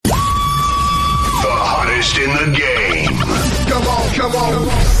best in the game. Come on.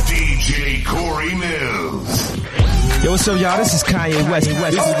 DJ Corey Millz. Yo, what's up, y'all? This is Kanye West.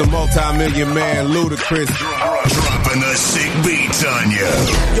 This is the multi-million man, Ludacris. Dropping the sick beats on you.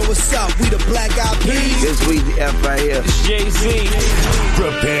 Yo, what's up? We the Black Eyed Peas. This we the F right here. It's Jay-Z.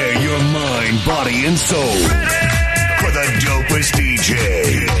 Prepare your mind, body, and soul for the dopest DJ.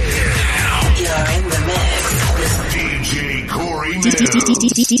 You're in the mix with DJ Corey Millz.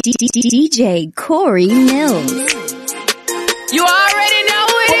 DJ Corey Millz. You already know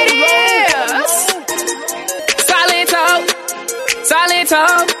what it is. Silento.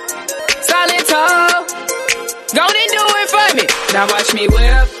 Go and do it for me. Now watch me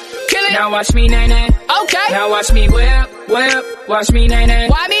whip. Kill it. Now watch me nay. Okay. Now watch me whip. Watch me nay.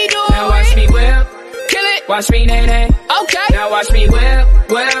 Why me do it? Now watch me whip. Kill it. Watch me nay. Okay. Now watch me whip.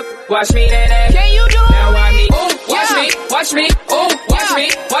 Watch me nay. Can you do it? Now watch me. Ooh, watch me. Watch me. Ooh, watch me.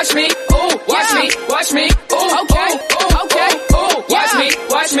 Watch me. Ooh, watch me. Watch me. Ooh, okay. Okay. Ooh, watch me.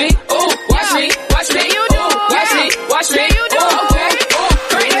 Watch me. Ooh, watch me. Watch me. You do it. Watch me. Watch me. You do it. Okay.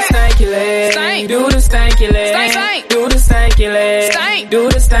 Stank. Do the stanky leg. Stank. Do the stanky leg. Stank. Do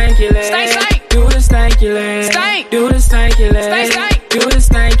the stanky leg. Stank. Do the stanky leg. Stank. Do the stanky leg. Stank. Do the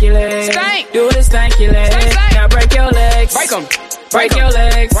stanky leg. Stank. Do the stanky leg. Now break your legs. Break them. Break your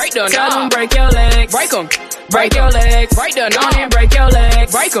legs. Break them. Tell them break your legs. Break them. Break your legs. Break them. On and break your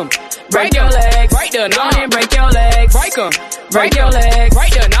legs. Break them. Break your legs. Break them. On and break your legs. Break them. Break your legs.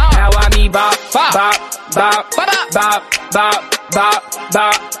 Break them. Now I me bop, bop, bop, bop, bop, bop, bop, bop,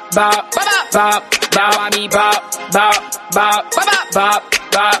 bop, bop, bop, bop, I me bop, bop, bop, bop, bop,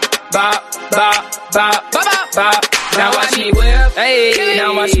 bop, bop, bop, bop, bop. Now watch me whip, hey.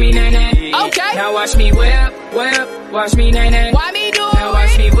 Now watch me nay. Okay. Now watch me whip. Watch me nay. Why me do it? Now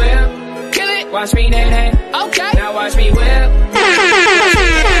watch me whip. Kill it. Watch me nay. Okay. Now watch me whip.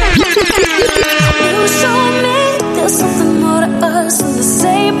 You show me there's something more to us than the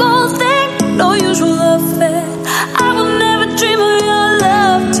same old thing. No usual affair. I will never dream of your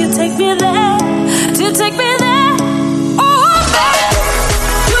love to take me there. To take me there. Oh, baby,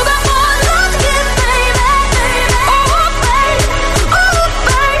 you got more love to give, baby. Oh, baby,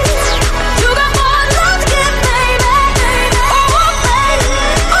 you got more love to give, baby. Oh, baby,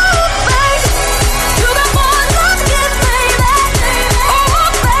 you got more love to give, baby. Oh,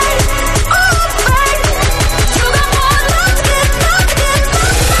 baby, you got more love to give,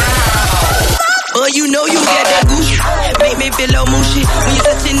 Oh, you know you got that goose. Make me feel a mushy. When you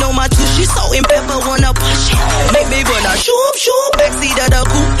touching on my tushy, salt and pepper wanna push it. Make me wanna shoot, backseat of the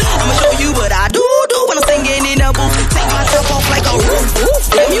coupe. I'ma show you what I do when I'm singing in the booth. Take myself off like a roof.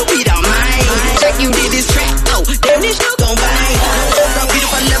 Damn, you be the man. Check you did this track, oh, damn, this shit gon' bang. So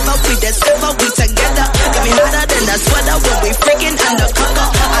beautiful level, we that silver, we together. Got me hotter than a sweater when we freaking undercover.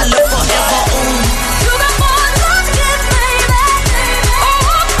 I love forever, you got more love to give, baby.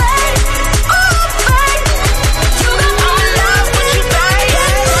 Oh, baby, you got more love, what you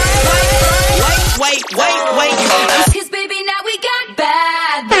Wait. Cause baby, now we got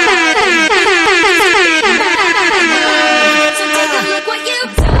bad. So take a look what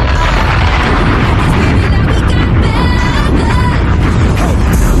you've done.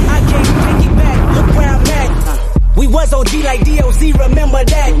 I can't take it back, look where I'm at. We was OG like DOC, remember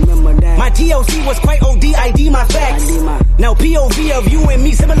that. My TOC was quite OD, my facts. Now POV of you and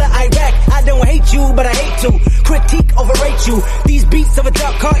me, similar Iraq. I don't hate you, but I hate to critique, overrate you. These beats of a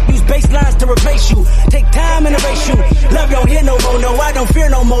dark cart use bass lines to replace you. Take time and erase you. Love don't hear no more, no, I don't fear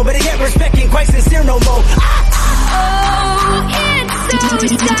no more. But yet respect ain't quite sincere no more. Oh, it's so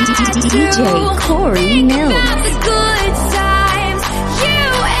DJ Corey Millz. about the good times, you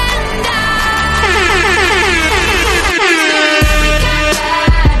and I.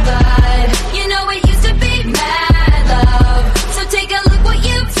 Bad, you know it used to be mad love. So take a look what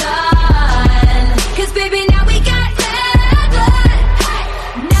you've done. Cause baby, now we got bad blood.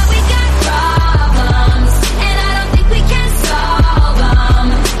 Now we got problems, and I don't think we can solve them.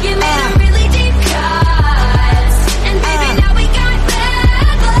 You made a really deep cut, and baby, now we got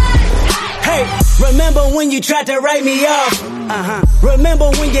bad blood. Hey, remember when you tried to write me off? Remember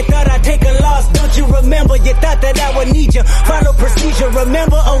when you thought I'd take a loss? Don't you remember? You thought that I would need you. Follow procedure,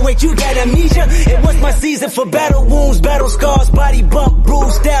 remember? Oh wait, you got amnesia. It was my season for battle wounds, battle scars, body bump,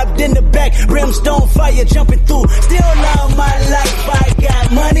 bruise, stabbed in the back, brimstone fire jumping through. Still love my life, I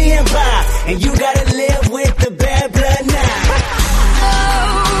got money and power, and you gotta live with the bad blood now.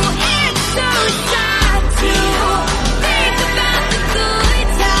 Oh, it's so sad to think about the good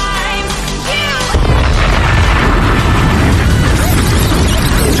times.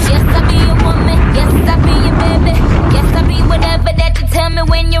 Yes, I'll be your woman. Yes, I'll be your baby. Yes, I'll be whatever that you tell me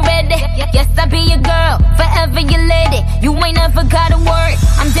when you're ready. Yes, I'll be your girl.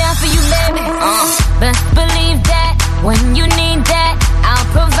 When you need that, I'll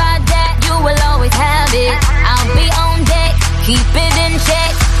provide that. You will always have it. I'll be on deck, keep it in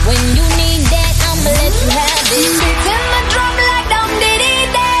check. When you need that, I'ma let you have it. Beats in my drum like dum diddy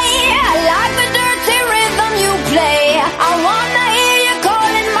day. I like the dirty rhythm you play. I wanna hear you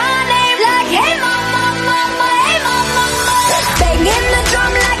calling my name like, hey mama, mama, hey mama, mama. Banging the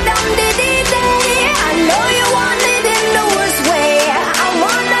drum like dum diddy day. I know you want it in the worst way. I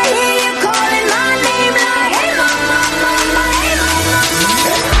wanna hear you calling my name like, hey mama, mama, hey mama, mama.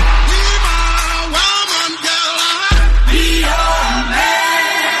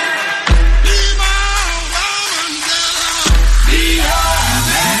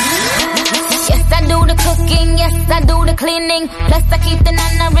 Yes, I do the cleaning. Plus I keep the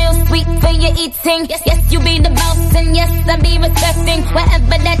nana real sweet for your eating. Yes, yes, you be the boss and yes, I be respecting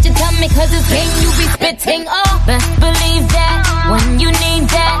whatever that you tell me, cause it's game you be spitting. Oh, best believe that when you need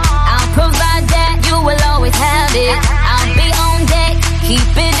that, I'll provide that. You will always have it. I'll be on deck, keep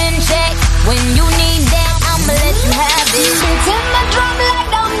it in check. When you need that, I'ma let you have it. Beats in my drum like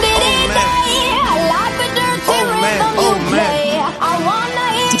dum diddy day. I like the dirty rhythm you play. I wanna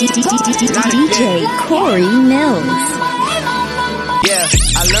DJ Corey Millz. Yeah,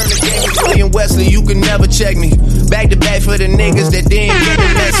 I learned the game with William Wesley, you can never check me. Back to back for the niggas that didn't get the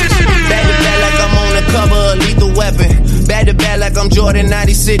message. Back to back like I'm on the cover of Lethal Weapon. Back to back like I'm Jordan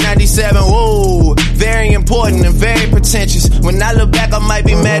 96, 97. Whoa, very important and very pretentious. When I look back, I might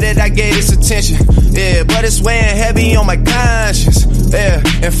be mad that I gave this attention. Yeah, but it's weighing heavy on my conscience. Yeah,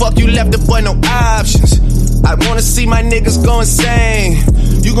 and fuck you left the boy no options. I wanna see my niggas go insane.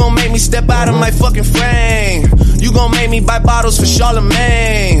 You gon' make me step out of my fucking frame. You gon' make me buy bottles for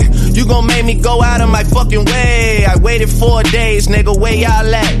Charlemagne. You gon' make me go out of my fucking way. I waited 4 days, nigga, where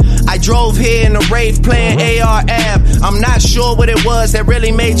y'all at? I drove here in a rave playing AR-AB. I'm not sure what it was that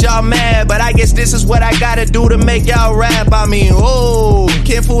really made y'all mad, but I guess this is what I gotta do to make y'all rap. I mean, oh,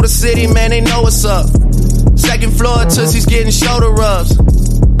 can't fool the city, man, they know what's up. Second floor, Tootsie's getting shoulder rubs.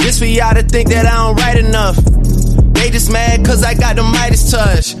 This for y'all to think that I don't write enough. They just mad cause I got the Midas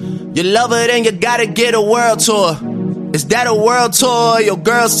touch. You love her, then you gotta get a world tour. Is that a world tour or your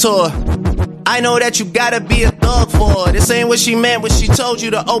girl's tour? I know that you gotta be a thug for her. This ain't what she meant when she told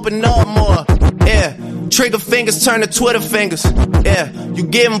you to open up more. Yeah, trigger fingers turn to Twitter fingers. Yeah, you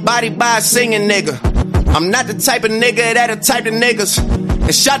getting bodied by a singing nigga. I'm not the type of nigga that'll type of niggas.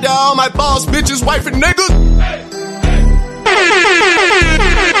 And shout to all my boss bitches, wife and niggas.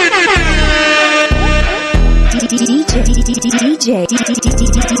 DJ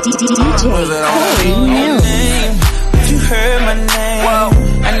Corey Millz. You heard my name. Whoa.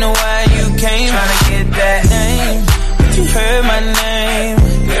 I know why you came. Tryna get that name. You heard my name.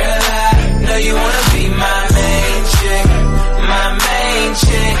 Girl, I know you wanna be my main chick. My main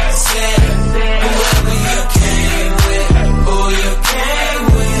chick. Said whoever you came with. Who you came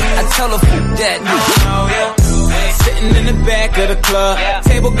with. I tell her fuck that. Oh, yeah. Sitting in the back of the club. Yeah.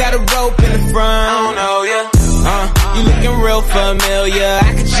 Table got a rope in the front. I don't know ya. You looking real familiar.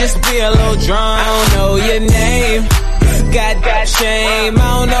 I could just be a little drunk. I don't know your name. It's a goddamn shame. I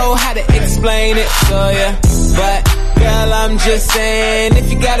don't know how to explain it to ya. But girl, I'm just saying,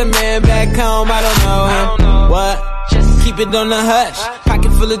 if you got a man back home, I don't know him. What? Just keep it on the hush.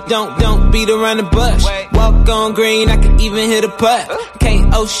 Pocket full of don't beat around the bush. Walk on green, I can even hit a putt.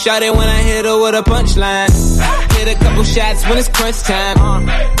 KO shot it when I hit her with a punchline. Hit a couple shots when it's crunch time.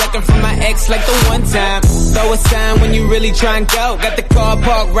 Ducking from my ex like the one time. Throw a sign when you really try and go. Got the car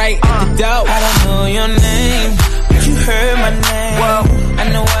parked right at the door. I don't know your name, but you heard my name. Whoa, I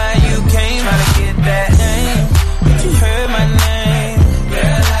know why you came. Tryna get that name, but you heard my name.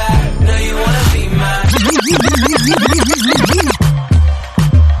 Girl, I know you wanna be mine.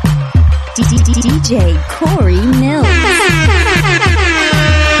 DJ Corey Millz.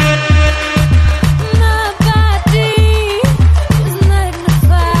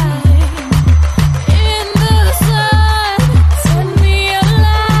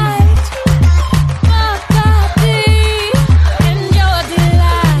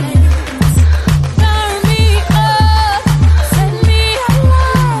 Me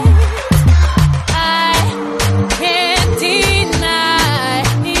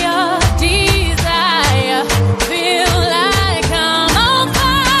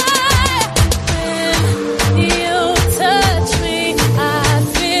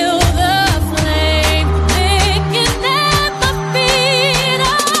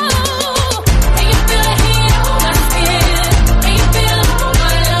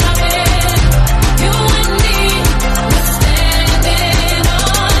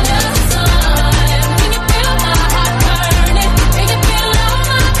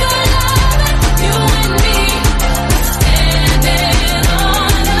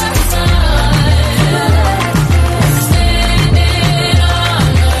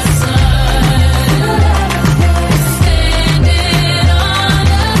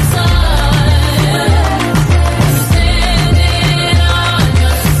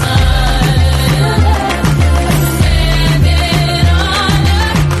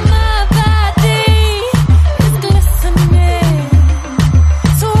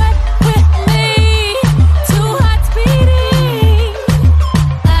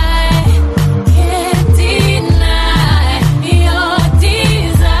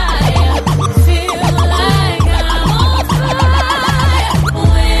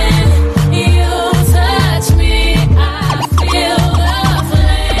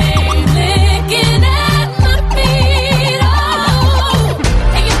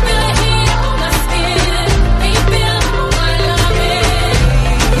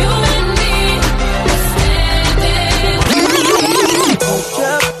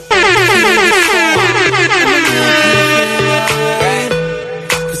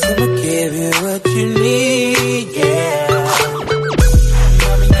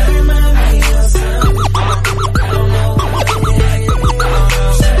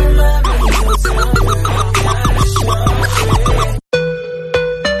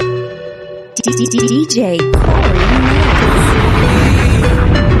DJ Corey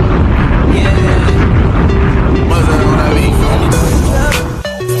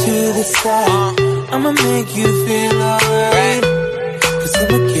To the side, I'ma make you feel alright. Cause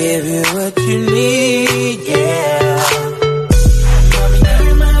I'ma give you what you need, yeah. Mommy, you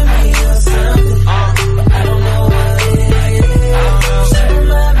remind me of something, but I don't know what it is. You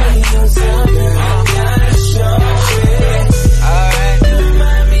remind me of something, you gotta show me. Alright. You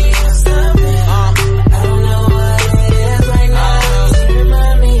remind me of something, I don't know what it is right now. You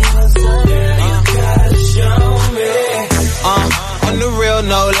remind me of something, you gotta show me. On the real,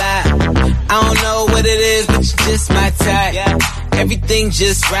 no lie. I don't know what it is, but you just my type. Everything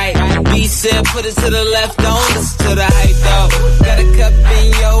just right. B said put it to the left, don't listen to the hype though. Got a cup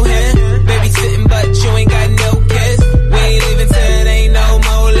in your hand, baby sitting but you ain't got no kiss. We ain't leaving till it ain't no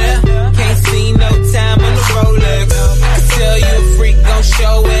more left. Can't see no time on the Rolex. I can tell you a freak gon'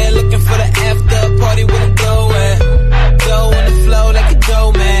 show it. Looking for the after party with a dough at. Dough on the flow like a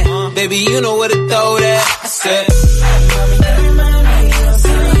dough man. Baby you know where to throw that. I said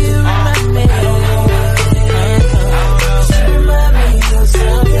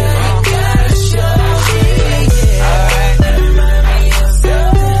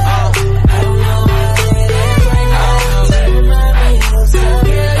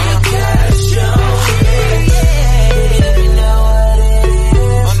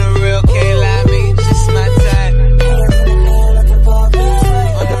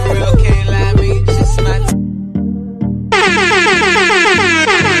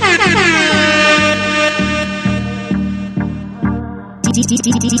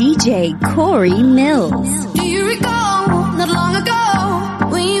DJ Corey Millz. Do you recall not long ago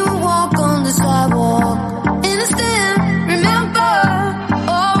when you would walk on the sidewalk? Innocent, remember,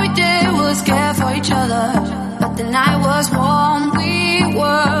 all we did was care for each other. But the night was warm, we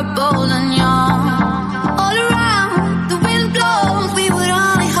were bold and young. All around, the wind blows, we would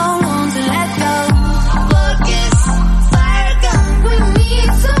only hold on to let go. Blood kiss, fire gun, we need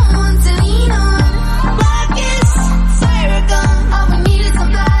someone to lean on. Blood kiss, fire gun, all we need is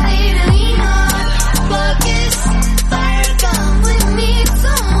somebody to lean on. Blood kiss, fire gun, we need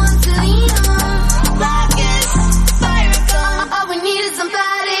someone to lean on. Blood kiss, fire gun, all we need is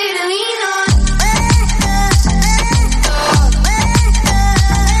somebody to lean on.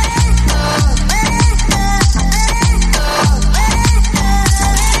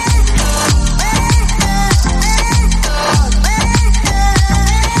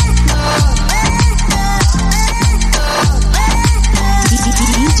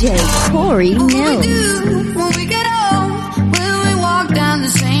 DJ Corey Millz. When we get home, will we walk down the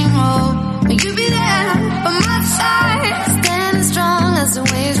same road? Will you be there by my side, standing strong as the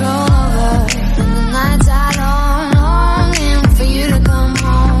waves roll over? And the nights I longing for you to come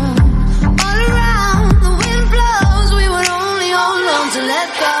home. All around, the wind blows, we would only hold on to let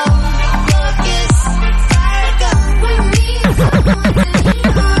go. Blood kiss, fire gun, we need someone to lean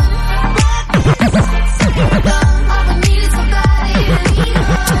on. Blood kiss, fire gun, all we need is somebody to lean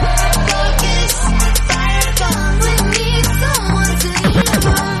on. Blood kiss, fire gun, we need someone to lean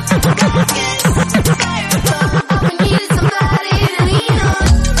on. Blood kiss, fire gun, all we need is somebody to lean on.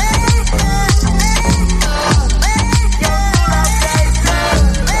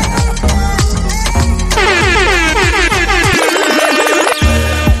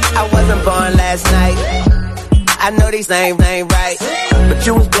 I wasn't born last night. I know these names ain't right. But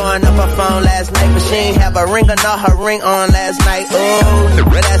you was blowing up her phone last night. But she ain't have a ring or not her ring on last night. Ooh,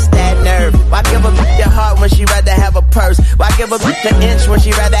 that's that nerve. Why give a bitch your heart when she rather have a purse? Why give a bitch an inch when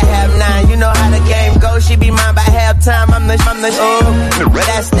she rather have 9? You know how the game goes. She be mine by halftime. I'm the ooh,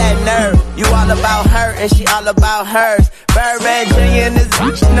 that's that nerve. You all about her and she all about hers. Birdman Jr. and this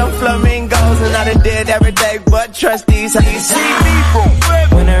bitch, no flamingos. And I done did every day but trust these. You see me from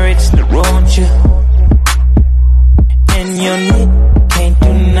when I reach the road, you and your knee can't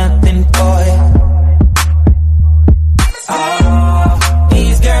do nothing for you. Oh,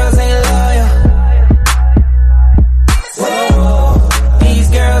 these girls ain't loyal. Whoa, these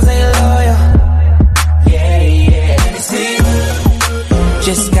girls ain't loyal. Yeah, yeah. Let me see.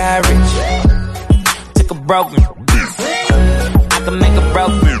 Just got rich. Took a broken. I can make a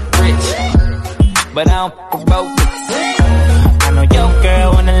broken rich, but I don't fuck a broke. I know your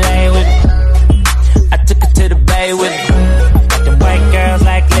girl wanna lay with me. I took her to the bay with me. Got them white girls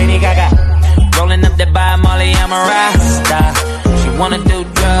like Lady Gaga. Rolling up that by Molly, I'm a rasta. She wanna do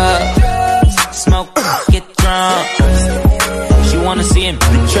drugs, smoke, get drunk. She wanna see him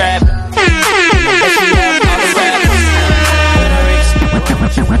in the trap.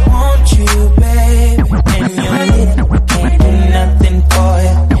 Want you, babe, and your lip can't do nothing for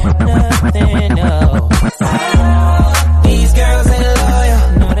you. Nothing.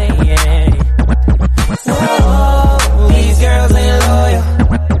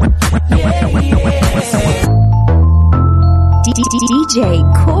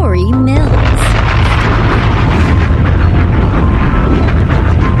 Corey Millz.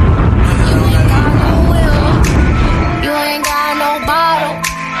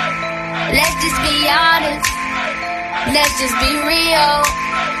 Let's just be honest. Let's just be real.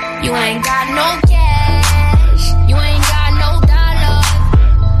 You ain't got no cash. You ain't got no dollars.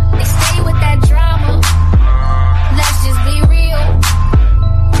 They stay with that drama. Let's just be real.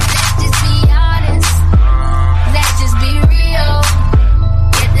 Let's just be honest. Let's just be real.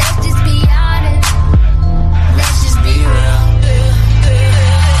 Yeah, let's just be honest. Let's just be real.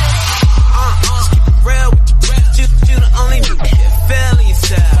 Just keep it real with you. You the only feeling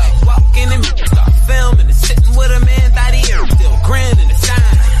yourself. In the mirror, start filming and sitting with a man, thought he era, still grinning and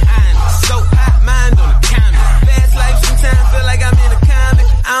sign. I'm so hot, mind on the comment. Fast life, sometimes feel like I'm in a comic.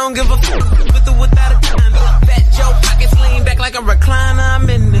 I don't give a fuck with or without a condom. Fat Joe pockets lean back like a recliner. I'm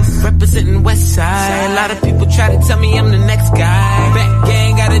in this representing West Side. A lot of people try to tell me I'm the next guy. Back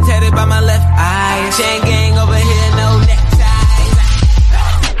gang got it tatted by my left eye. Chain gang over here, no neckties.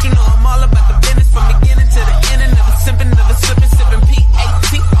 You know I'm all about the business from beginning to the end. Never simping, never slipping, sipping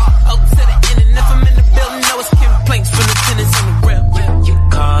P-A-T. Oh, to the end, and if I'm in the building, know it's complaints from the tenants in the real. You can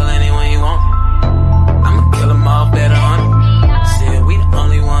call anyone you want. I'ma kill them all better on it. Said we the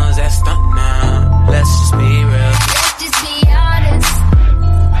only ones that stunt now. Let's just be real. Let's just be honest.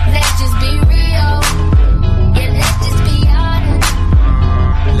 Let's just be real. Yeah, let's just be honest.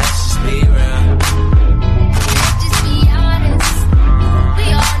 Let's just be real. Let's just be honest. We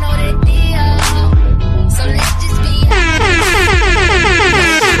all know the deal. So let's just be honest.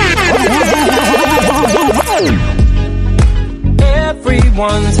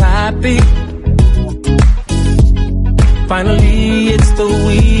 Everyone's happy. Finally, it's the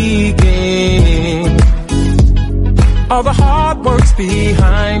weekend. All the hard work's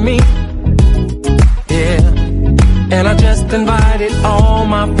behind me. Yeah. And I just invited all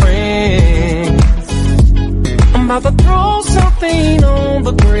my friends. I'm about to throw something on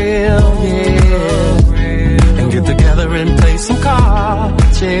the grill, yeah. And get together and play some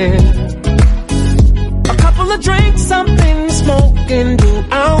cards, yeah. A couple of drinks, something to smoke and do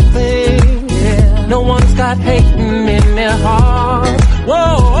our thing, yeah. No one's got hating in their hearts.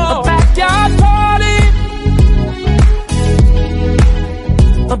 Whoa, a backyard party.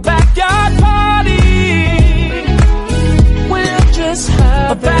 A backyard party. We'll just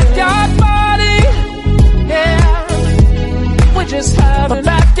have a backyard party. Yeah, we're just having a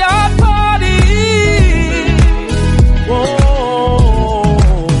backyard party. Whoa.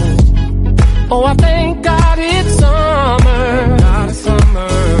 Oh, I thank God it's summer. God, it's summer.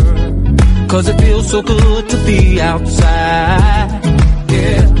 'Cause it feels so good to be outside.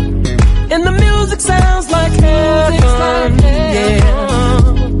 Yeah. And the music sounds like heaven. Yeah.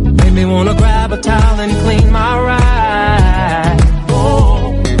 Made me wanna grab a towel and clean my ride.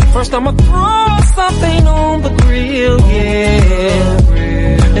 Oh. First I'ma throw something on the grill,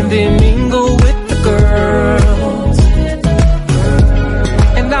 yeah. And then mingle with the girls.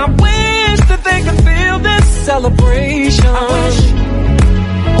 And I wish that they could feel this celebration. I wish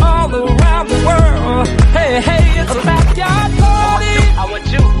all around the world. Hey, hey, it's a backyard party. I want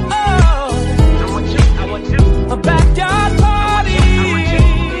you. Oh, I want you. I want you. a backyard party.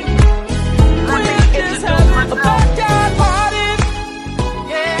 We're just having a backyard party.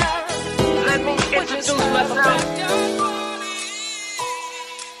 Yeah. Let me introduce myself.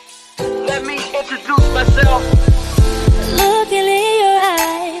 Let me introduce myself. Looking in your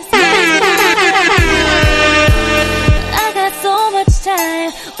eyes, I got so much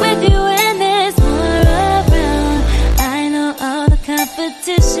time with you and there's more around. I know all the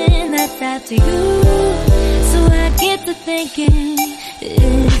competition that's after you, so I get to thinking,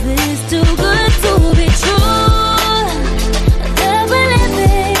 is this too good to be true? That we're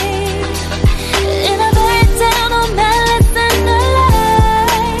living in a very town of malice and no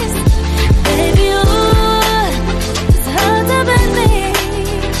lies. Baby, it's hard to believe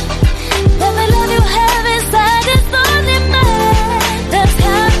that the love you have inside is only mine. That's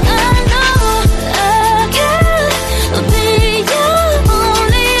how I know I can't be your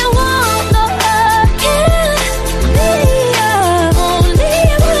only one. No, I can't be your only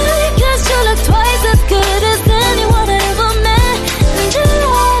one. 'Cause you look twice as good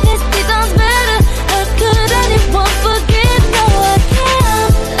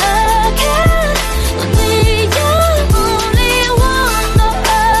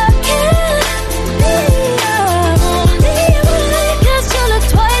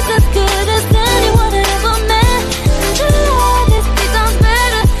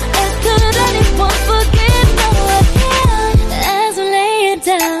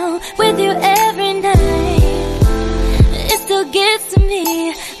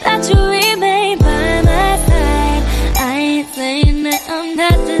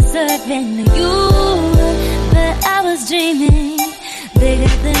not deserving of you, but I was dreaming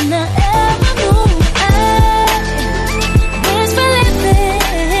bigger than I ever knew. There's for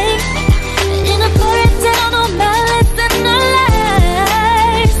living in a pouring down on my lips and no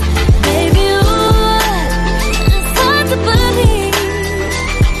lies. Baby, it's hard to believe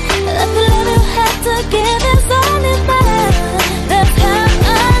that the love you have to give is only mine. That's how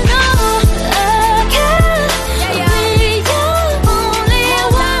I know I can't be your only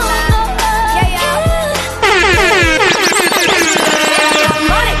one.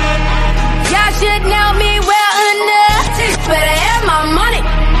 Y'all should know me well enough, but I have my money.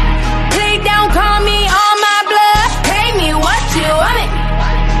 Please don't call me on my blood. Pay me what you want it.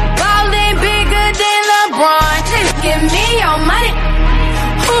 Ballin' bigger than LeBron. Give me your money.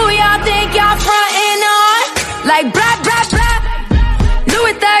 Who y'all think y'all frontin' on? Like blah, blah, blah.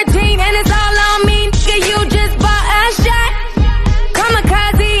 Louis 13 and it's all on me. Nigga, you just bought a shot.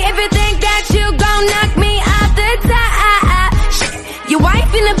 Kamikaze if you think that you gon' knock me off the top. Your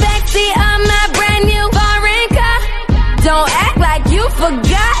wife in the backseat of my brand new foreign car. Don't act like you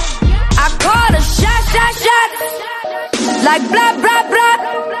forgot. I called a shot, shot, shot. Like blah, blah, blah.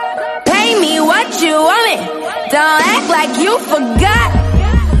 Pay me what you want it. Don't act like you forgot.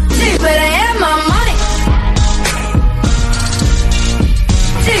 Better have my money.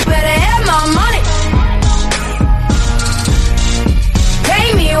 Better have my money. Pay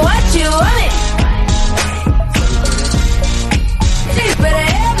me what you want it. Better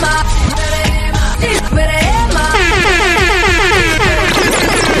have my. Better have my.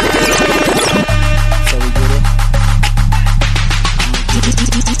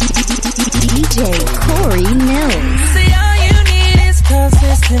 DJ Corey Millz. See, all you need is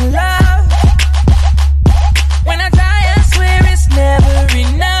consistent love. When I die, I swear it's never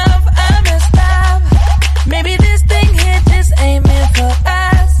enough. I messed up. Maybe this thing here just ain't meant for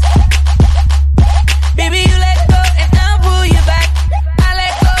us. Baby, you let go and I'll pull you back. I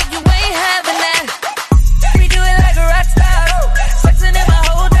let go, you ain't having that. We do it like a rock star. Flexing in my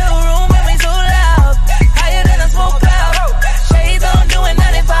hotel room and we so loud. Higher than a smoke cloud. Shades on, doing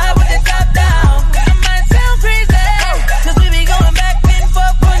 95 with the top down. I might sound crazy, cause we be going back and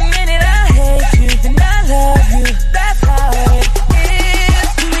forth for a minute. I hate you and I love you. That's how it is.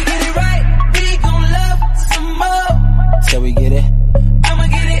 Till we get it right, we gon' love some more. Till we get it, I'ma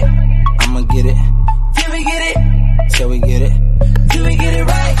get it, I'ma get it. Till we get it, till we get it, till we get it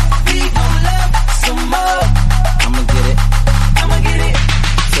right, we gon' love some more. I'ma get it, I'ma get it.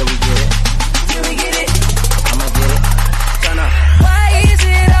 Till we get it, till we get it, I'ma get it. Turn up. Why is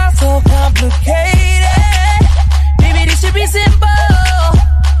it all so complicated? Maybe this should be simple.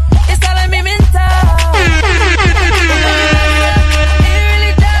 It's all me mental. It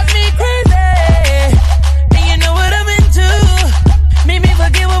really drives me crazy. And you know what I'm into. Make me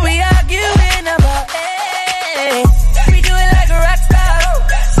forget what we arguing about. Hey, we do it like a rock star.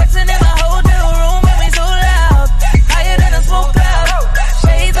 Flexing in my hotel room and we so loud. Higher than a smoke cloud.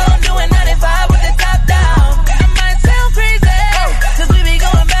 Shades on, doing 95 with the top down. I might sound crazy, cause we be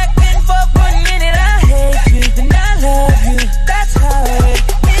going back and forth for a minute. I hate you and I love you. That's how it is.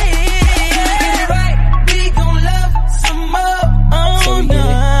 Get it right, we gon' love some more. Oh no,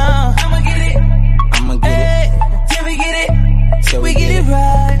 I'ma get it, I'ma get it. Till we get it, till we get it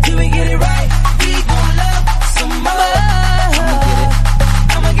right, till we get it right, we gon' love some more.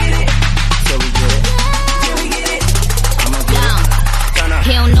 I'ma get it, till we get it, till we get it, I'ma get it. Turn up.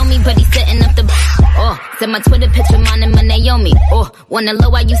 He don't know me, but he's setting up the. Oh, send my Twitter picture, mine and my Naomi. Oh, when the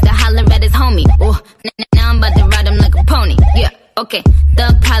low, I used to holler at his homie. Oh, now I'm about to ride him like a pony. Yeah, okay.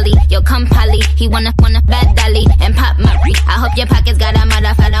 Thug Polly, yo, come Polly. He wanna bad dolly and pop Murray. I hope your pockets got a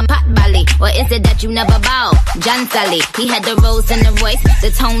motherfucking pot Bali. Or is it that you never bow? John Sally, he had the rose in the voice, the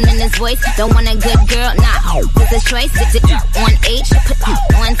tone in his voice. Don't want a good girl, nah. This is choice. On H,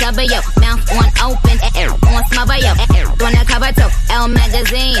 on W, mouth on open, on smother, yo, on the cover too. L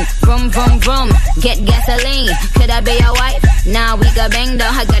magazine, vroom vroom vroom. Get gasoline. Could I be your wife? Nah, we got bang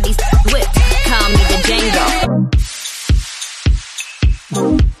though. I got these whips. Call me the Django.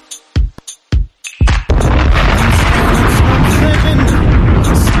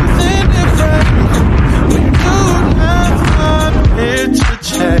 Something different. We do not want it to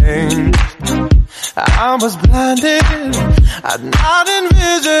change. I was blinded. I'd not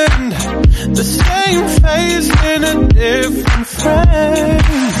envisioned the same face in a different frame.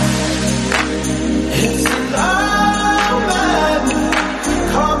 It's an omen.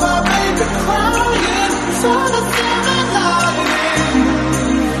 Call my baby crying. So the feeling lying.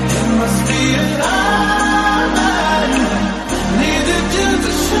 It must be an omen. Needed you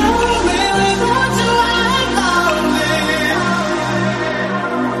to show me without you I'm lonely.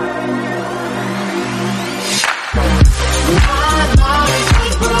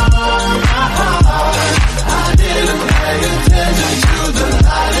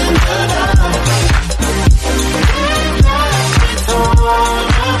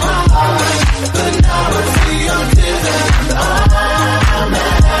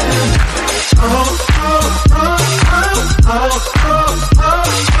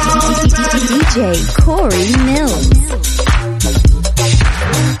 DJ Corey Millz.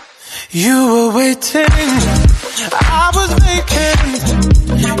 You were waiting, I was vacant.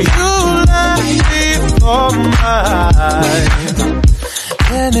 You left me for mine.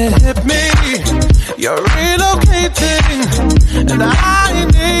 Then it hit me, you're relocating, and I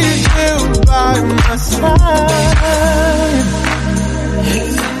need you by my side.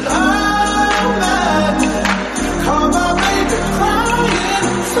 Is it love? Call my baby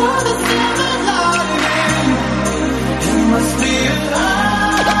crying for the silver lining. It must be love.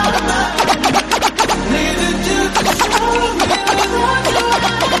 Needed you to show me that you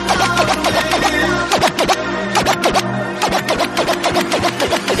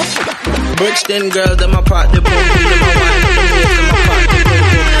Bricks them girls, them a part the boom boom, them a wine up them waist, them a part the boom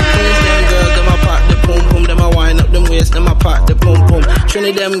boom. Queens them girls, them a part the boom boom, them a wine up them waist, them a part the boom boom.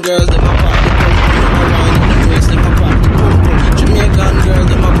 Trinity them girls, them a part the boom boom, them a wine up them waist, them a part the boom boom. Jamaican girls,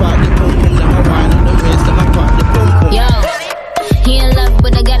 them a part the boom boom, them a wine up them waist, them a part the boom boom. Yo, he in love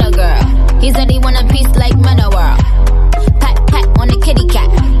with a ghetto girl. He said he want a piece like Meta World. Pat pat on the kitty cat.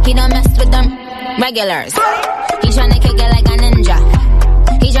 He don't mess with them regulars. He tryna kick it like a ninja.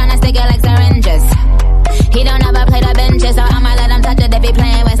 He tryna stick it like syringes. He don't ever play the benches, so I'ma let him touch it if he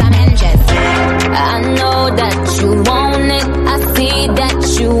playing with some inches. I know that you want it. I see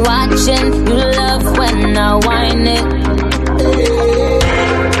that you watching. You love when I whine it.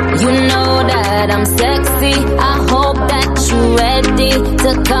 You know that I'm sexy. I hope that you ready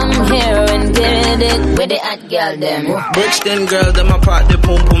to come here and get it with the hot girl them. Bricks them girls, them a part the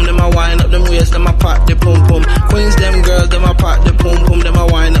boom boom, them a wine up them waist, them a part the boom boom. Queens them girls, them a part the boom boom, them a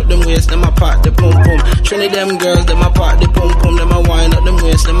wine up them waist, them a part the boom boom. Trinity them girls, them a part the boom boom, them a wine up them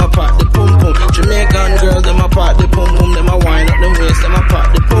waist, them a part the boom boom. Jamaican girls, them a part the boom boom, them a wine up them waist, them a part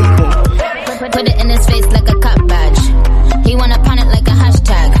the boom boom. Put it in his face like a cop badge. He wanna pun it like a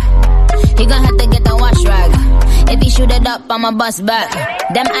hashtag. He gon' have to get the wash rag. If he shoot it up, I'ma bust back.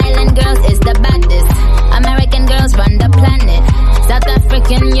 Them island girls is the baddest. American girls run the planet. South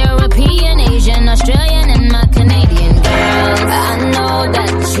African, European, Asian, Australian, and my Canadian girls. I know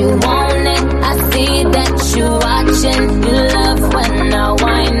that you want it. I see that you watching. You love when I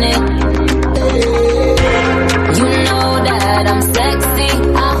whine it. You know that I'm sexy.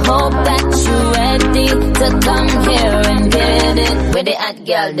 I hope that you ready to come here and get it with the hot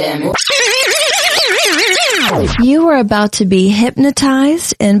girl them. You are about to be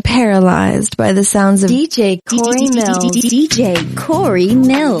hypnotized and paralyzed by the sounds of DJ Corey Millz. DJ Corey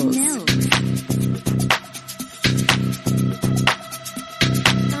Millz.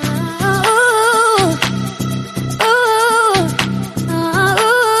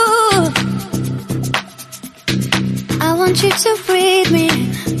 I want you to breathe me.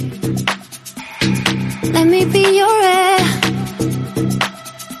 Let me be your air.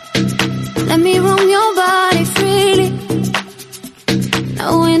 Let me roam your body freely.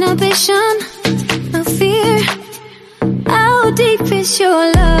 No inhibition, no fear. How deep is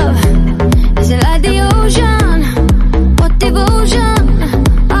your love? Is it like the ocean? What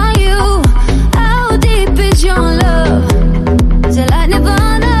devotion are you? How deep is your love? Is it like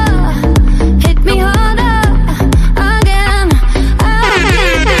Nirvana? Hit me harder again. How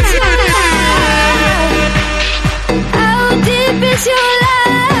deep is your love? How deep is your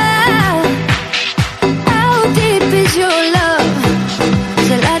love? How deep is your love?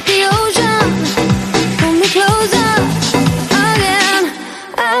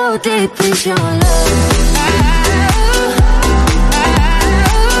 How deep is your love?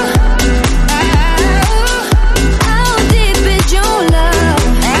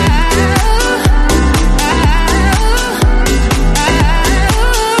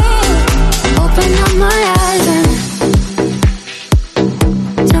 Open up my eyes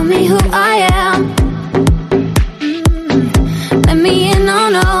and tell me who I am. Let me in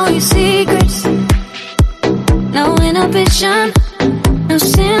on all your secrets. No inhibition, no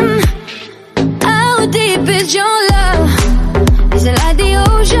sin. How deep is your love? Is it like the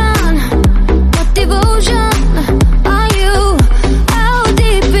ocean? What devotion are you? How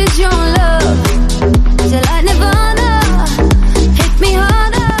deep is your love? Is it like Nirvana? Hit me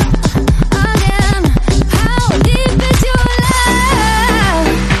harder again. How deep is your love?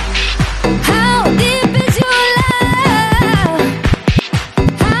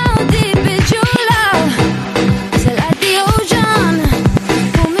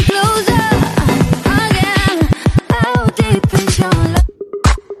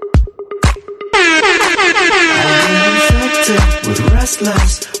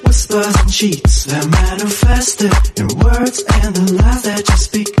 restless whispers and cheats that manifested in words and the lies that you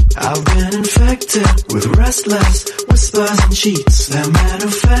speak. I've been infected with restless whispers and cheats that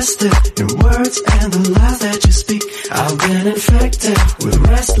manifested in words and the lies that you speak. I've been infected with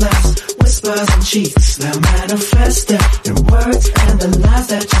restless whispers and cheats that manifested in words and the lies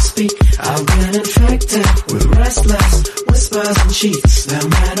that you speak. I've been infected with restless whispers and cheats that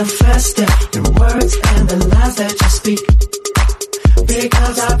manifested in words and the lies that you speak.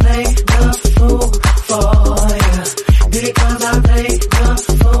 Because I play the fool for you. Because I play the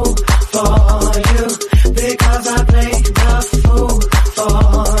fool for you. Because I play the fool for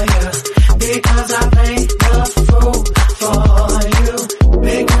you. Because I play the fool for you.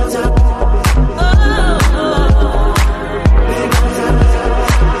 Because I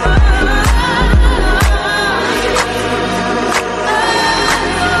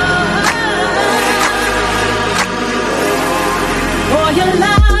your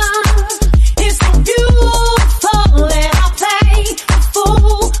love is so beautiful and I'll play the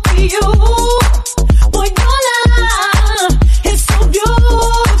fool for you. Boy, your love is so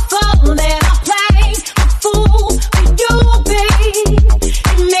beautiful and I'll play the fool for you, babe.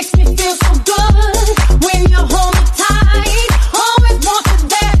 It makes me feel so good when you hold me tight. Always want you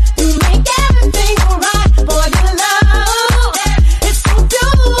there to make everything alright. Boy, your love is so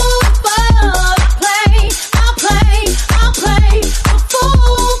beautiful. I'll play the fool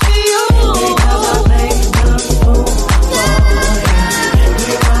for you. Because I play the fool for you.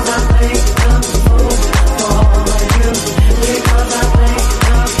 Because I play the fool for you. Because I play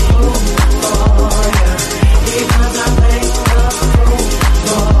the fool for you. Because I play the fool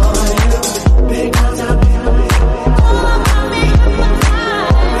for you. Because I play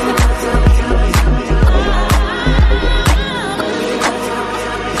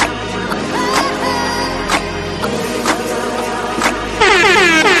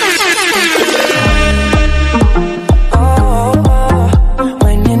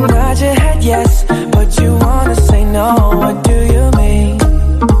When you nod your head yes, but you wanna say no, what do you mean?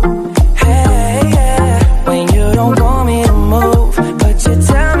 Hey, yeah. When you don't want me to move, but you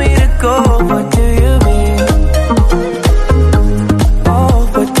tell me to go, what do you mean? Oh,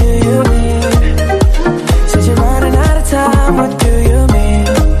 what do you mean? Said you're running out of time, what do you mean?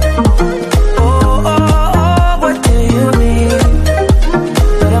 Oh, what do you mean?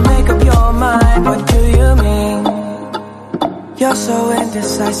 Better make up your mind, what do you mean? You're so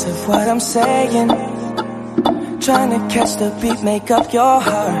indecisive, what I'm saying. Trying to catch the beat, make up your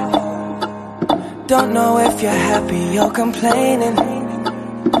heart. Don't know if you're happy or complaining.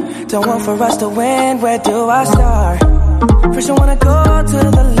 Don't want for us to win, where do I start? First you wanna go to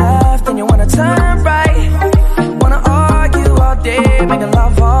the left, then you wanna turn right. Wanna argue all day, making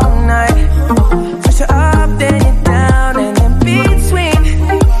love all night. First you're up, then you're down, and in between.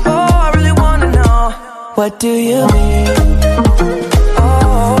 Oh, I really wanna know, what do you mean?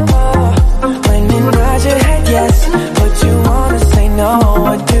 When you nod your head yes, but you wanna say no,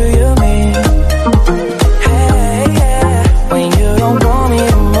 what do you mean? Hey, yeah. When you don't want me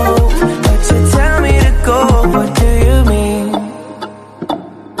to move, but you tell me to go, what do you mean?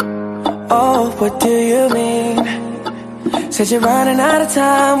 Oh, what do you mean? Said you're running out of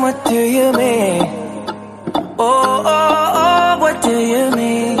time, what do you mean? Oh, what do you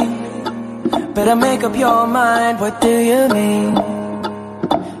mean? Better make up your mind, what do you mean?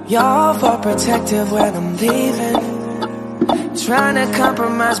 You're overprotective when I'm leaving. Trying to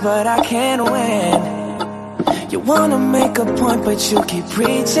compromise, but I can't win. You wanna make a point, but you keep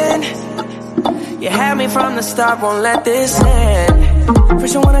preaching. You had me from the start, won't let this end.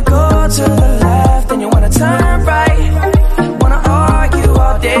 First you wanna go to the left, then you wanna turn right. Wanna argue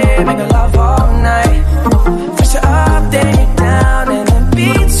all day, make love all night. First you're up, then you're down, and in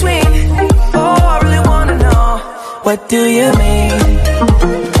between. Oh, I really wanna know, what do you mean?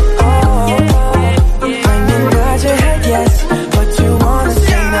 Your head yes, but you wanna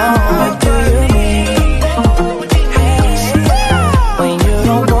say no, what do you mean? Hey, when you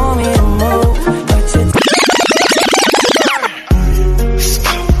don't want me to move, but you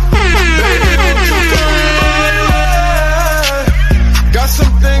got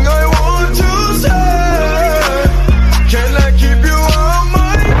something I want to say. Can I keep you on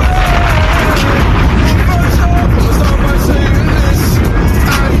my mind? First off, I'ma start by saying this.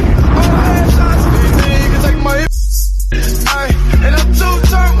 All headshots, these niggas take my and I'm too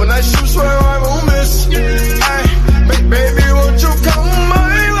turned when I shoot, swear I won't miss. Baby, won't you come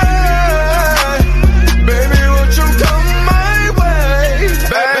my way? Baby, won't you come my way?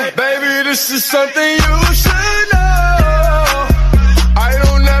 Baby, this is something you should know. I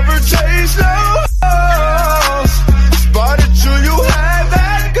don't ever chase no hoes. Spotted you, you have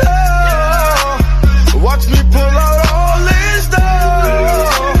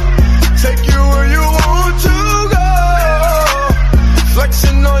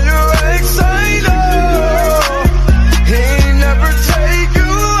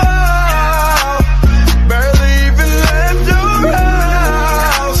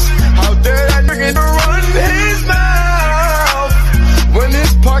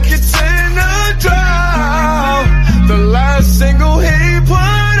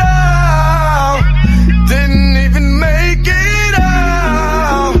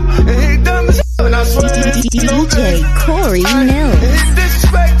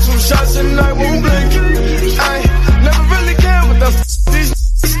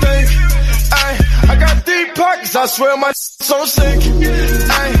swear my so sick.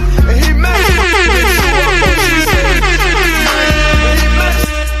 Ay, and he messed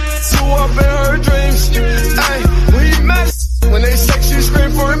two up in her dreams. Ay, when he messed, when they sex, she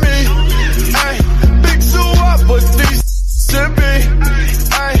scream for me. Ay, big two up, but these should be.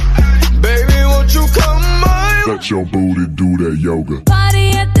 Ay, baby, won't you come my way? Let your booty do that yoga.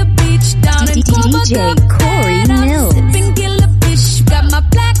 Party at the beach down in DJ Corey Millz. Sipping killer fish, got my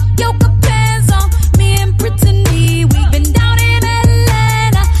black yoga pants on. Me and Brittany, we've been down in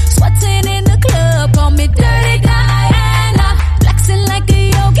Atlanta, sweating in the club, call me Dirty Diana. Flexing like a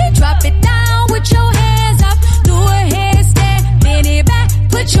yogi, drop it down with your hands up. Do a handstand, bend it back,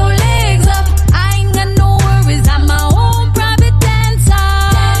 put your legs up. I ain't got no worries, I'm my own private dancer.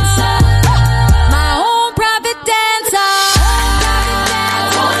 My own private dancer.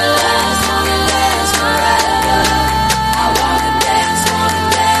 Wanna last forever. I wanna dance all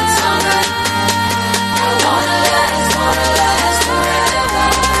night. I wanna last forever.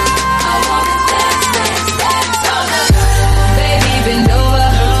 I wanna dance all night. Baby, bend over.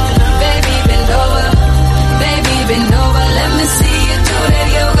 Baby, bend over. Baby, bend over. Let me see you do that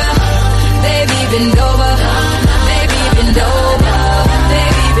yoga. Baby, bend over. Baby, bend over.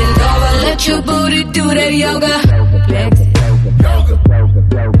 Baby, bend over. Let your booty do that yoga. Flex.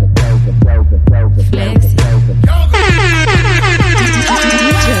 Flex.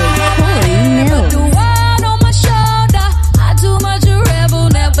 Millz. The one on my shoulder. I too much a rebel,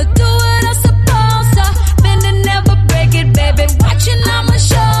 never do what I'm supposed to. Bend and never break it, baby. Watching, I'ma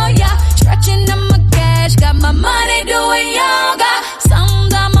show ya. Stretching on my cash, got my money doing yoga.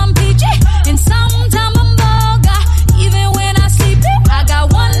 Sometimes I'm peachy and sometimes I'm vulgar. Even when I sleep, I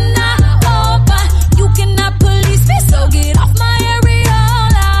got one eye open. You cannot police me, so get off my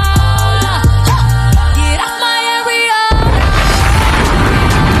areola. Get off my areola.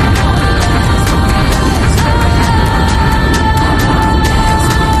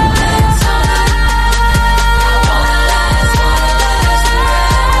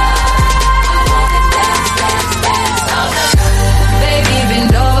 Baby,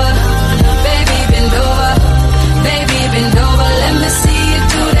 bend over. Baby, bend over. Baby, bend over. Let me see you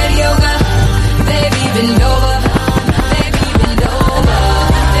do that yoga. Baby, bend over. Baby, bend over.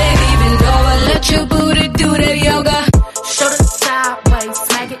 Baby, bend over. Let your booty do that yoga. Shoulder sideways,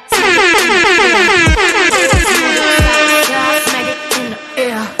 smack it. Smack it in the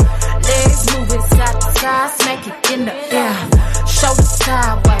air. Legs moving side to side, smack it in the air. Shoulder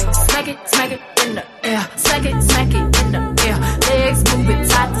sideways, smack it in the air. Smack it in the air. Legs moving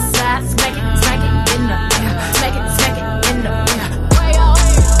side to side, smack it in the air. Smack it in the air.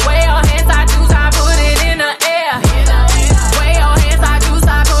 Way your hands, I juice, I put it in the air. Way your hands, I juice, I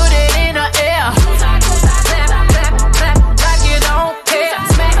put it in the air. Clap, clap, clap, like you don't care.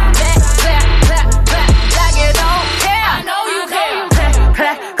 Smack that, clap, clap, clap, like you don't care. I know you care.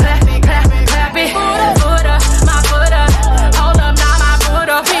 Clap, clap, clap, clap it. Foot up, my foot up. Hold up, now my foot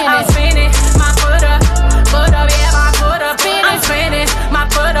up. I'm spinning, my foot up, yeah, my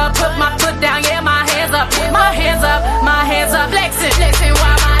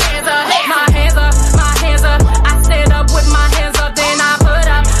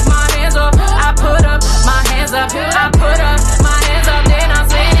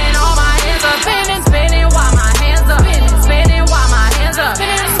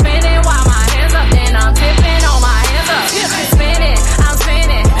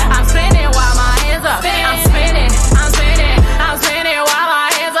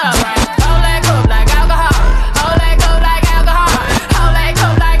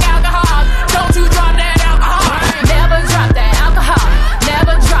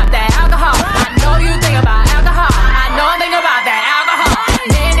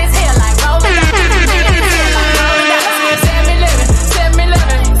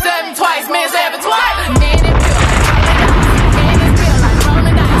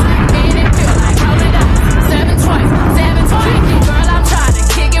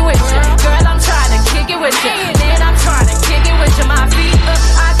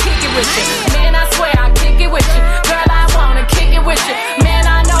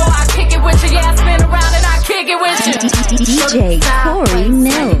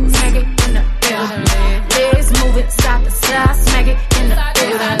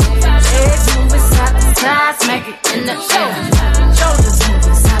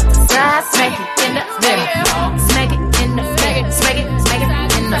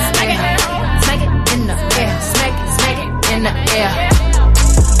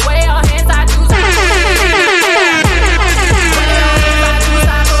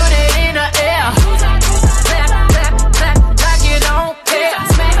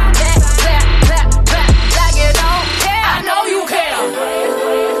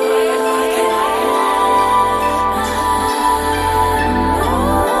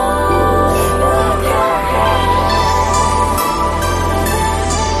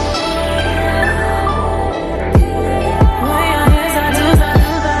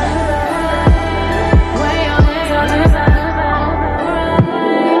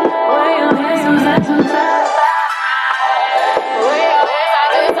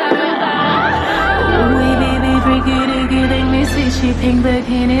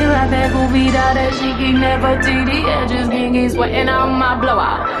that she keep never TD edges, gingy, sweating on my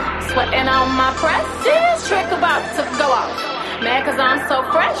blowout, sweating on my press. This trick about to go off. Mad cause I'm so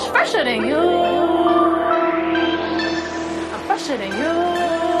fresh, fresher than you. I'm fresher than you.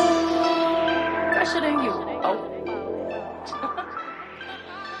 Fresher than you. Oh.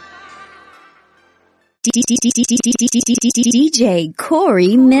 DJ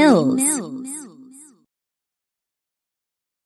Corey Millz.